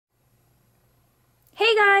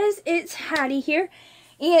guys, it's Hattie here,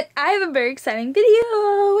 and I have a very exciting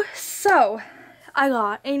video. So, I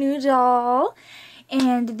got a new doll,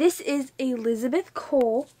 and this is Elizabeth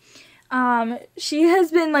Cole. She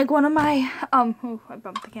has been like one of my, oh, I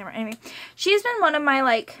bumped the camera, anyway. She has been one of my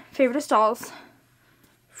like favorite dolls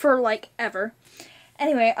for like ever.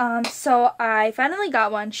 Anyway, so I finally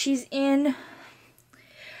got one. She's in,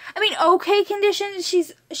 I mean, okay condition.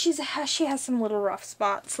 She has some little rough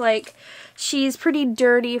spots. Like, she's pretty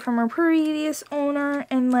dirty from her previous owner,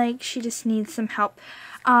 and like she just needs some help.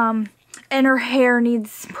 And her hair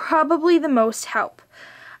needs probably the most help.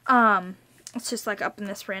 It's just like up in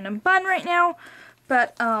this random bun right now,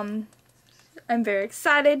 but I'm very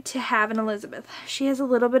excited to have an Elizabeth. She has a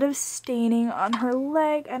little bit of staining on her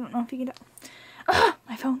leg. I don't know if you can tell.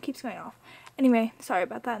 My phone keeps going off. Anyway, sorry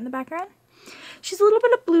about that in the background. She's a little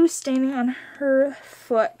bit of blue staining on her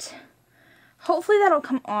foot. Hopefully that'll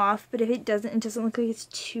come off, but if it doesn't look like it's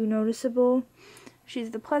too noticeable.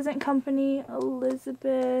 She's the Pleasant Company,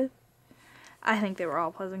 Elizabeth. I think they were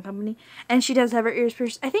all Pleasant Company. And she does have her ears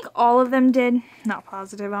pierced. I think all of them did. Not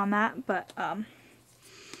positive on that, but I'm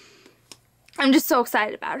just so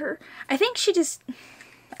excited about her. I think she just,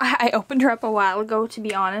 I opened her up a while ago, to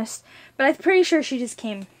be honest, but I'm pretty sure she just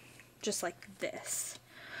came just like this.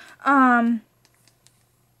 I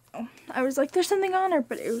was like, there's something on her,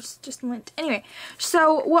 but it was just lint. Anyway,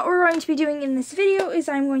 so what we're going to be doing in this video is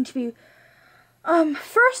I'm going to be,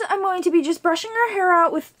 first I'm going to be just brushing her hair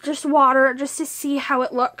out with just water just to see how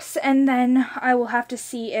it looks, and then I will have to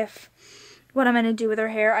see what I'm going to do with her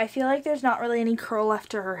hair. I feel like there's not really any curl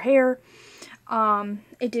left to her hair.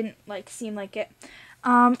 It didn't like seem like it.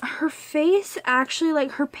 Her face, actually,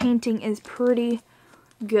 like, her painting is pretty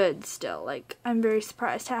good still. Like, I'm very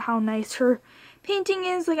surprised at how nice her painting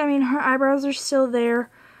is. Like, I mean, her eyebrows are still there.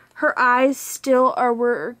 Her eyes still are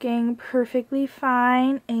working perfectly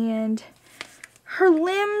fine. And her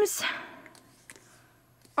limbs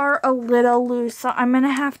are a little loose, so I'm going to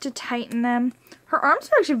have to tighten them. Her arms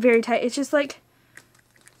are actually very tight. It's just like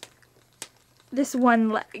this one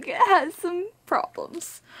leg has some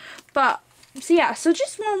problems. But, so yeah, so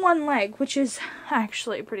just one leg, which is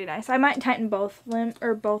actually pretty nice. I might tighten both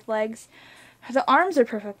legs. The arms are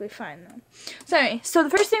perfectly fine though. So anyway, so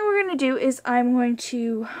the first thing we're going to do is I'm going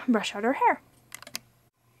to brush out her hair.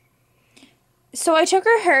 So I took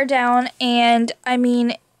her hair down, and I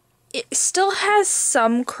mean, it still has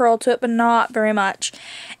some curl to it, but not very much.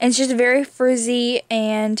 And it's just very frizzy,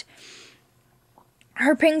 and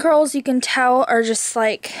her pin curls, you can tell, are just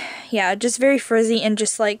like, yeah, just very frizzy and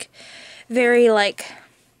just like very like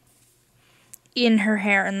in her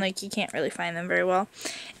hair, and like you can't really find them very well.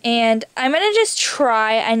 And I'm gonna just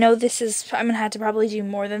try, I know this is, I'm gonna have to probably do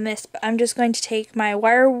more than this, but I'm just going to take my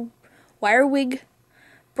wire wig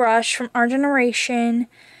brush from Our Generation.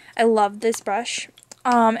 I love this brush.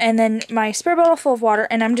 And then my spray bottle full of water,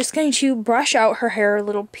 and I'm just going to brush out her hair a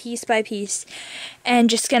little piece by piece, and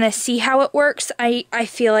just gonna see how it works. I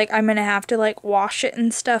feel like I'm gonna have to like wash it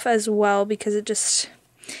and stuff as well, because it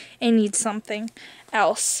needs something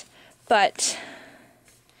else. But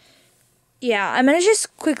yeah, I'm gonna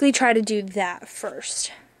just quickly try to do that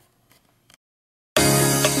first.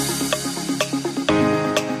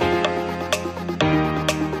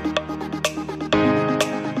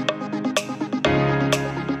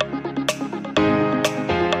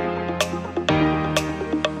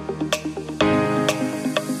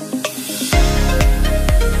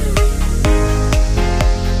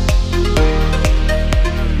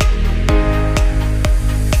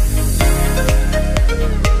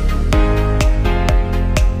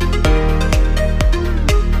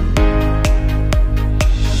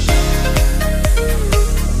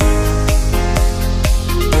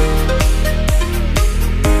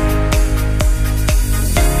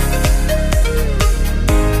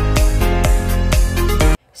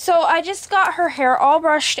 I just got her hair all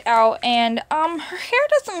brushed out, and her hair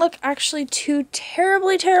doesn't look actually too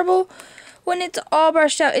terribly terrible when it's all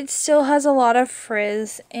brushed out. It still has a lot of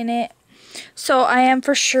frizz in it, so I am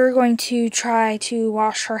for sure going to try to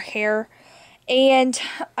wash her hair. And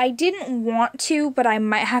I didn't want to, but I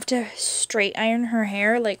might have to straight iron her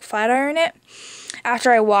hair, like flat iron it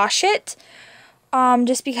after I wash it,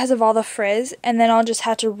 just because of all the frizz. And then I'll just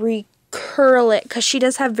have to re-curl it, because she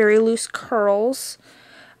does have very loose curls.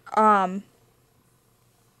 And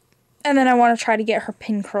then I want to try to get her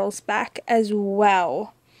pin curls back as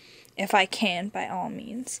well, if I can, by all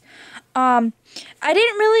means. I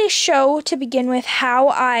didn't really show to begin with how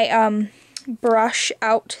I brush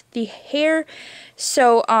out the hair,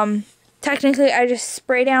 so technically I just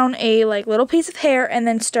spray down a like little piece of hair and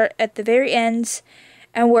then start at the very ends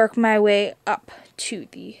and work my way up to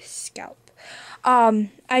the scalp.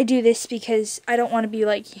 I do this because I don't want to be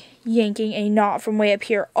like yanking a knot from way up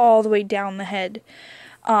here all the way down the head.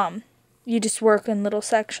 You just work in little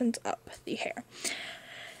sections up the hair.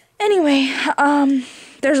 Anyway,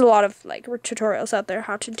 there's a lot of like tutorials out there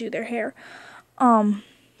how to do their hair.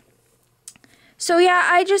 So yeah,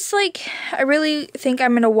 I really think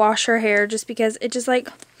I'm gonna wash her hair just because it just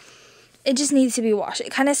needs to be washed.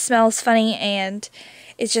 It kind of smells funny, and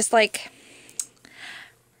it's just like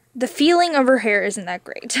the feeling of her hair isn't that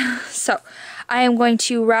great. So I am going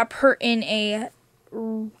to wrap her in a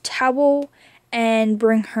towel and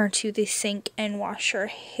bring her to the sink and wash her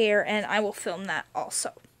hair, and I will film that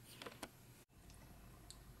also.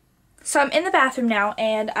 So I'm in the bathroom now,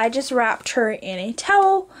 and I just wrapped her in a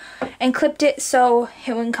towel and clipped it so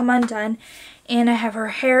it wouldn't come undone. And I have her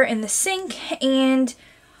hair in the sink, and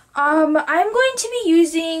I'm going to be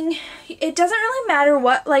using, it doesn't really matter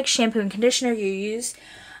what like shampoo and conditioner you use.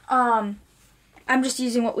 I'm just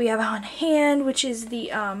using what we have on hand, which is the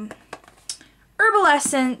Herbal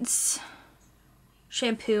Essence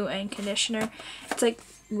shampoo and conditioner. It's like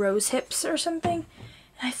Rose Hips or something.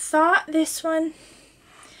 I thought this one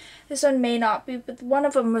may not be, but one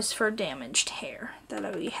of them was for damaged hair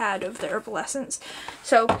that we had of the Herbal Essence.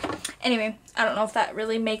 So anyway, I don't know if that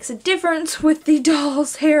really makes a difference with the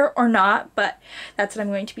doll's hair or not, but that's what I'm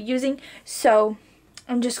going to be using. So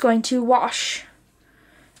I'm just going to wash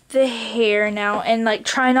the hair now and like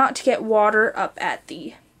try not to get water up at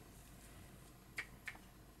the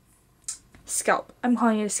scalp. I'm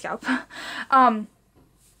calling it a scalp.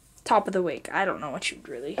 Top of the wig. I don't know what you'd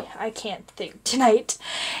really, I can't think tonight.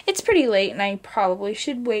 It's pretty late and I probably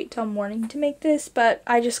should wait till morning to make this, but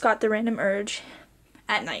I just got the random urge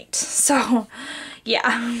at night. So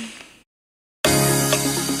yeah.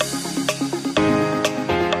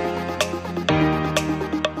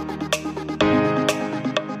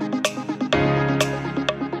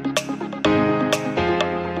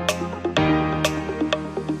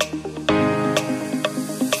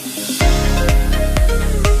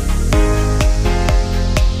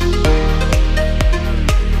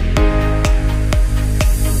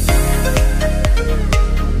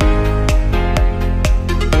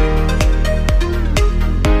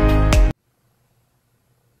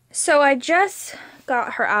 So I just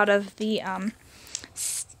got her out of the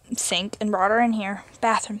sink and brought her in here.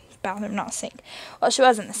 Bathroom, not sink. Well, she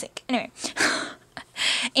was in the sink. Anyway.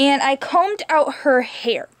 And I combed out her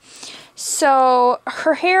hair. So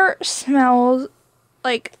her hair smells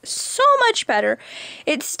like so much better.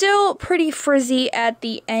 It's still pretty frizzy at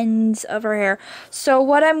the ends of her hair. So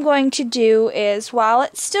what I'm going to do is, while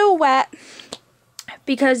it's still wet,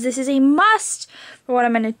 because this is a must for what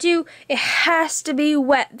I'm going to do, it has to be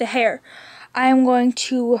wet, the hair. I am going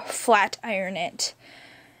to flat iron it.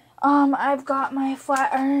 I've got my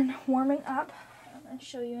flat iron warming up. I'm going to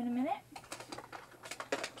show you in a minute.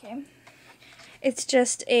 Okay. It's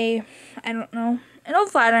just a, I don't know, an old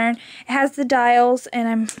flat iron. It has the dials, and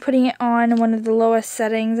I'm putting it on one of the lowest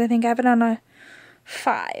settings. I think I have it on a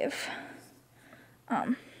 5.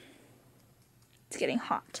 It's getting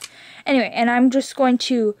hot. Anyway, and I'm just going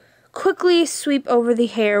to quickly sweep over the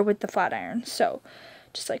hair with the flat iron. So,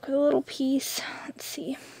 just like with a little piece. Let's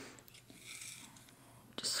see.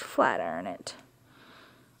 Just flat iron it.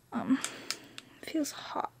 It feels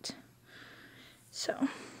hot. So,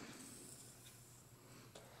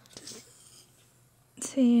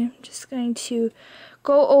 see, I'm just going to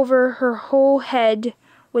go over her whole head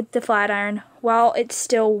with the flat iron while it's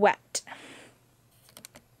still wet.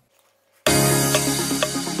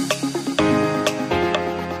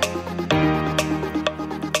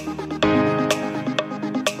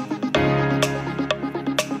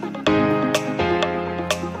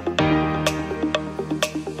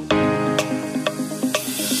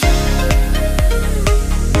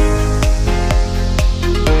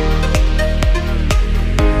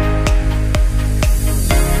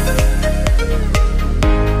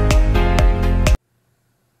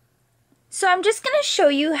 So I'm just going to show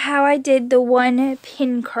you how I did the one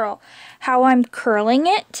pin curl, how I'm curling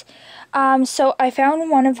it. So I found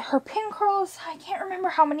one of her pin curls. I can't remember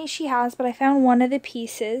how many she has, but I found one of the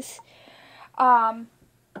pieces. I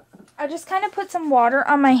just kind of put some water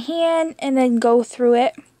on my hand and then go through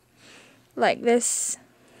it like this.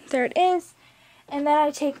 There it is. And then I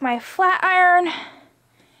take my flat iron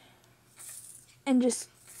and just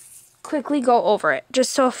quickly go over it,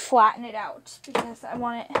 just so I flatten it out, because I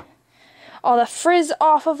want it all the frizz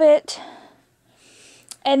off of it.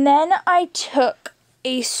 And then I took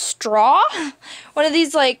a straw, one of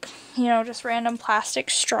these, like, you know, just random plastic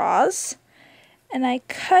straws, and I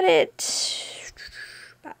cut it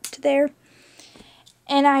left there.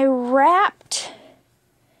 And I wrapped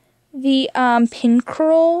the pin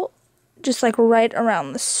curl just like right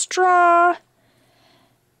around the straw,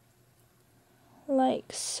 like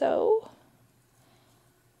so.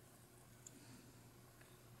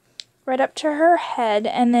 Right up to her head,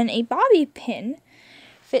 and then a bobby pin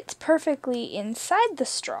fits perfectly inside the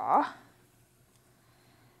straw,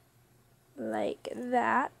 like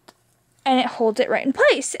that, and it holds it right in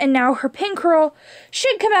place. And now her pin curl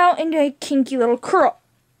should come out into a kinky little curl.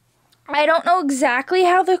 I don't know exactly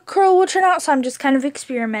how the curl will turn out, so I'm just kind of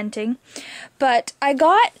experimenting. But I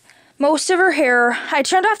got most of her hair. I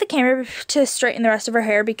turned off the camera to straighten the rest of her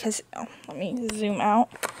hair because, oh, let me zoom out.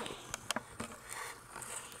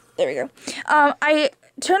 There we go. I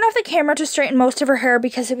turned off the camera to straighten most of her hair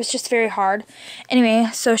because it was just very hard. Anyway,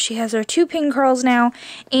 so she has her 2 pin curls now,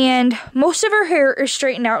 and most of her hair is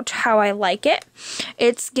straightened out to how I like it.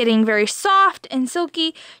 It's getting very soft and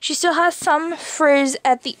silky. She still has some frizz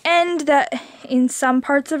at the end that in some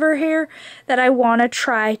parts of her hair that I want to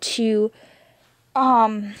try to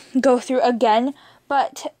go through again.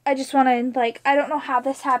 But I just want to, like, I don't know how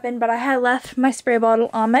this happened, but I had left my spray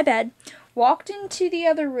bottle on my bed, walked into the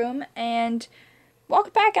other room, and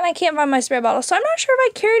walked back, and I can't find my spray bottle. So I'm not sure if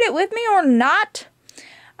I carried it with me or not.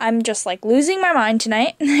 I'm just like losing my mind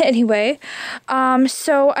tonight. Anyway,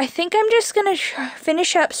 so I think I'm just gonna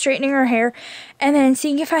finish up straightening her hair and then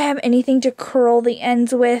seeing if I have anything to curl the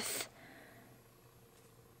ends with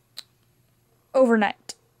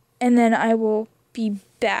overnight. And then I will be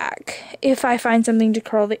back if I find something to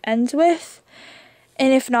curl the ends with.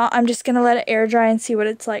 And if not, I'm just gonna let it air dry and see what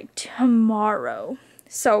it's like tomorrow.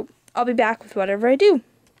 So I'll be back with whatever I do.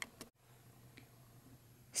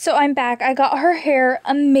 So I'm back. I got her hair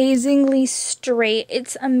amazingly straight.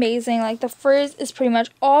 It's amazing. Like, the frizz is pretty much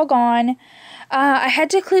all gone. I had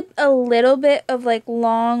to clip a little bit of like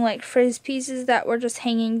long like frizz pieces that were just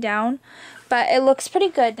hanging down, but it looks pretty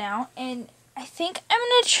good now. And I think I'm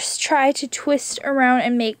gonna just try to twist around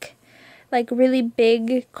and make like really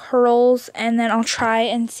big curls, and then I'll try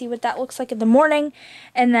and see what that looks like in the morning,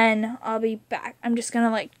 and then I'll be back. I'm just gonna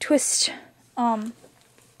like twist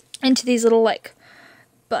into these little like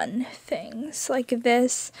bun things like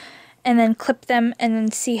this, and then clip them, and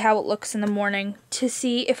then see how it looks in the morning to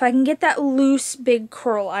see if I can get that loose big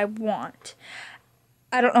curl I want.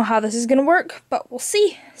 I don't know how this is gonna work, but we'll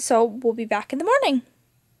see. So we'll be back in the morning.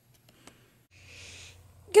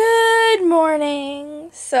 Good morning.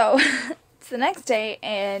 So it's the next day,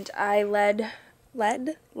 and I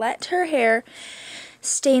let her hair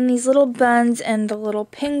stay in these little buns and the little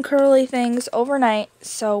pin curly things overnight.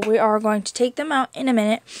 So we are going to take them out in a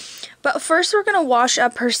minute. But first we're going to wash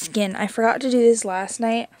up her skin. I forgot to do this last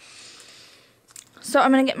night. So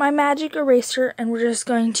I'm going to get my magic eraser, and we're just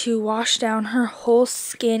going to wash down her whole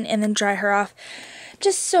skin and then dry her off,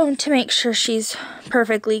 just so to make sure she's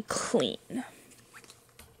perfectly clean.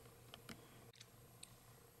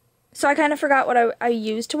 So I kind of forgot what I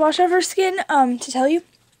used to wash off her skin, to tell you.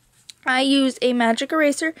 I use a magic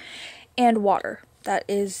eraser and water. That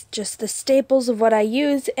is just the staples of what I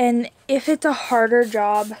use, and if it's a harder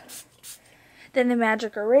job than the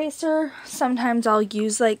magic eraser, sometimes I'll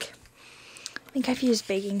use like, I think I've used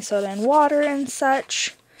baking soda and water and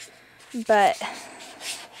such, but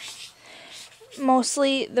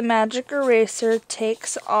mostly the magic eraser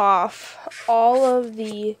takes off all of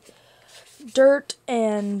the dirt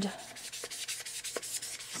and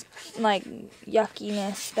like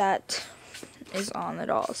yuckiness that is on the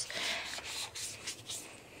dolls.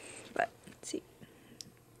 But see,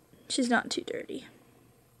 she's not too dirty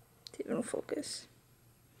to even focus.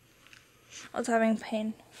 I was having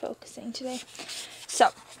pain focusing today. So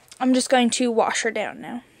I'm just going to wash her down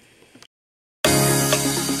now.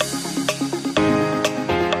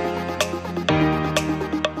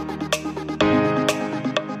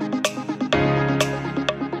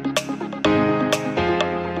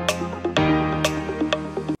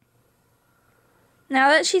 Now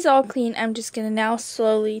that she's all clean, I'm just going to now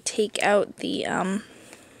slowly take out the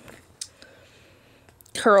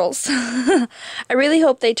curls. I really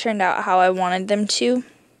hope they turned out how I wanted them to.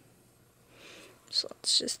 So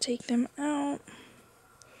let's just take them out.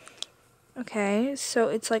 Okay, so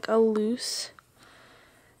it's like a loose,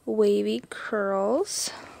 wavy curls.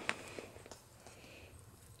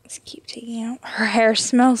 Let's keep taking out. Her hair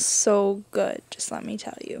smells so good, just let me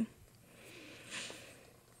tell you.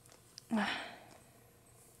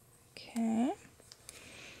 Okay.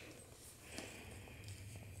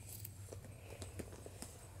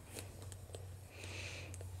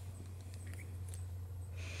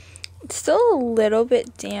 It's still a little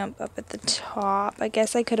bit damp up at the top. I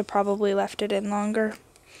guess I could have probably left it in longer.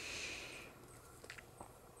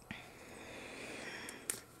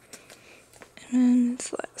 And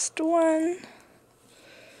this last one.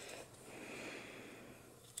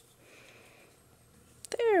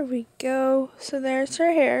 There we go. So there's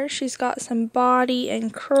her hair. She's got some body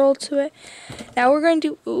and curl to it. Now we're going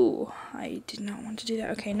to, ooh, I did not want to do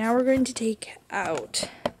that. Okay, now we're going to take out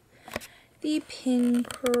the pin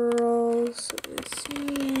curls. So this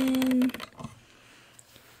in.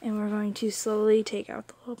 And we're going to slowly take out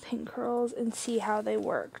the little pin curls and see how they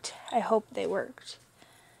worked. I hope they worked.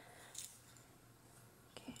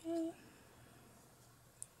 Okay.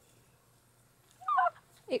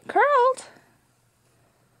 It curled.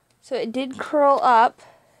 So it did curl up.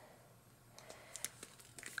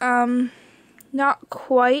 Not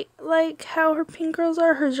quite like how her pin curls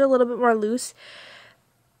are. Hers are a little bit more loose.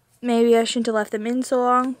 Maybe I shouldn't have left them in so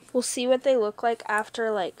long. We'll see what they look like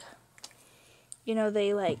after, like, you know,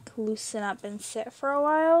 they like loosen up and sit for a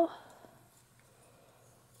while.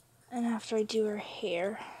 And after I do her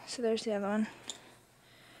hair. So there's the other one.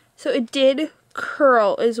 So it did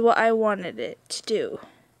curl is what I wanted it to do.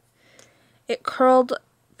 It curled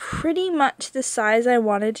pretty much the size I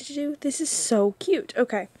wanted to do. This is so cute.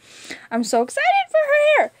 Okay. I'm so excited for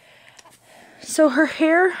her hair. So her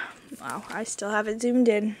hair, wow, I still have it zoomed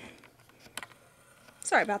in.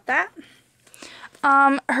 Sorry about that.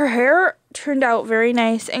 Her hair turned out very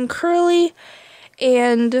nice and curly,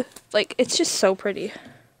 and like it's just so pretty.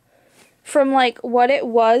 From like what it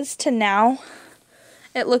was to now,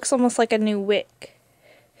 it looks almost like a new wig.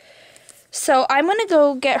 So I'm going to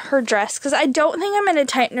go get her dressed because I don't think I'm going to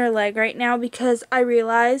tighten her leg right now because I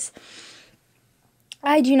realize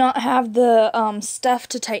I do not have the stuff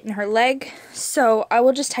to tighten her leg. So I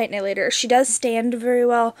will just tighten it later. She does stand very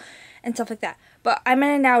well and stuff like that. But I'm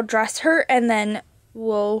going to now dress her and then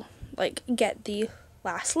we'll like get the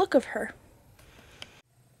last look of her.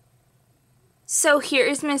 So here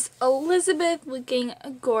is Miss Elizabeth looking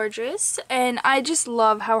gorgeous, and I just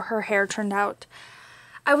love how her hair turned out.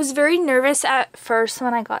 I was very nervous at first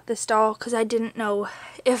when I got this doll because I didn't know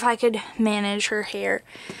if I could manage her hair,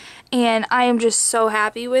 and I am just so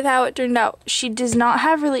happy with how it turned out. She does not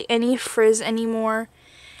have really any frizz anymore.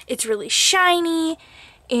 It's really shiny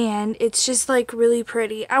and it's just like really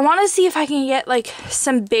pretty. I want to see if I can get like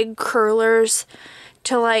some big curlers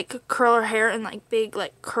to like curl her hair and like big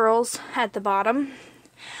like curls at the bottom.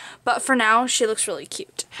 But for now, she looks really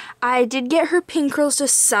cute. I did get her pin curls to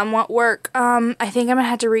somewhat work. I think I'm going to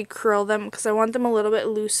have to recurl them because I want them a little bit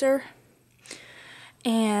looser.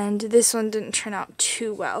 And this one didn't turn out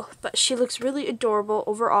too well. But she looks really adorable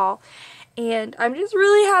overall. And I'm just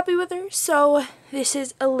really happy with her. So this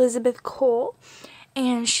is Elizabeth Cole.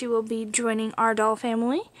 And she will be joining our doll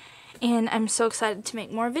family. And I'm so excited to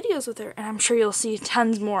make more videos with her, and I'm sure you'll see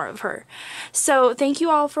tons more of her. So thank you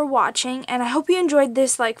all for watching, and I hope you enjoyed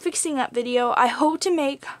this like fixing up video. I hope to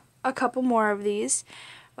make a couple more of these.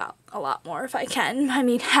 Well, a lot more if I can. I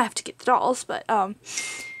mean, I have to get the dolls, but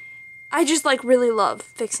I just like really love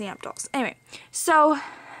fixing up dolls. Anyway, so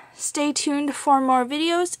stay tuned for more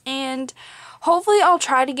videos, and hopefully I'll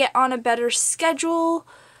try to get on a better schedule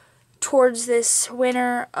towards this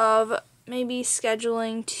winter of maybe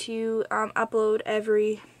scheduling to upload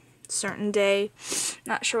every certain day.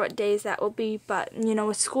 Not sure what days that will be, but you know,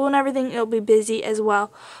 with school and everything, it'll be busy as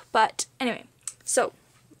well. But anyway, so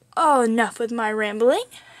enough with my rambling.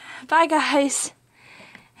 Bye guys.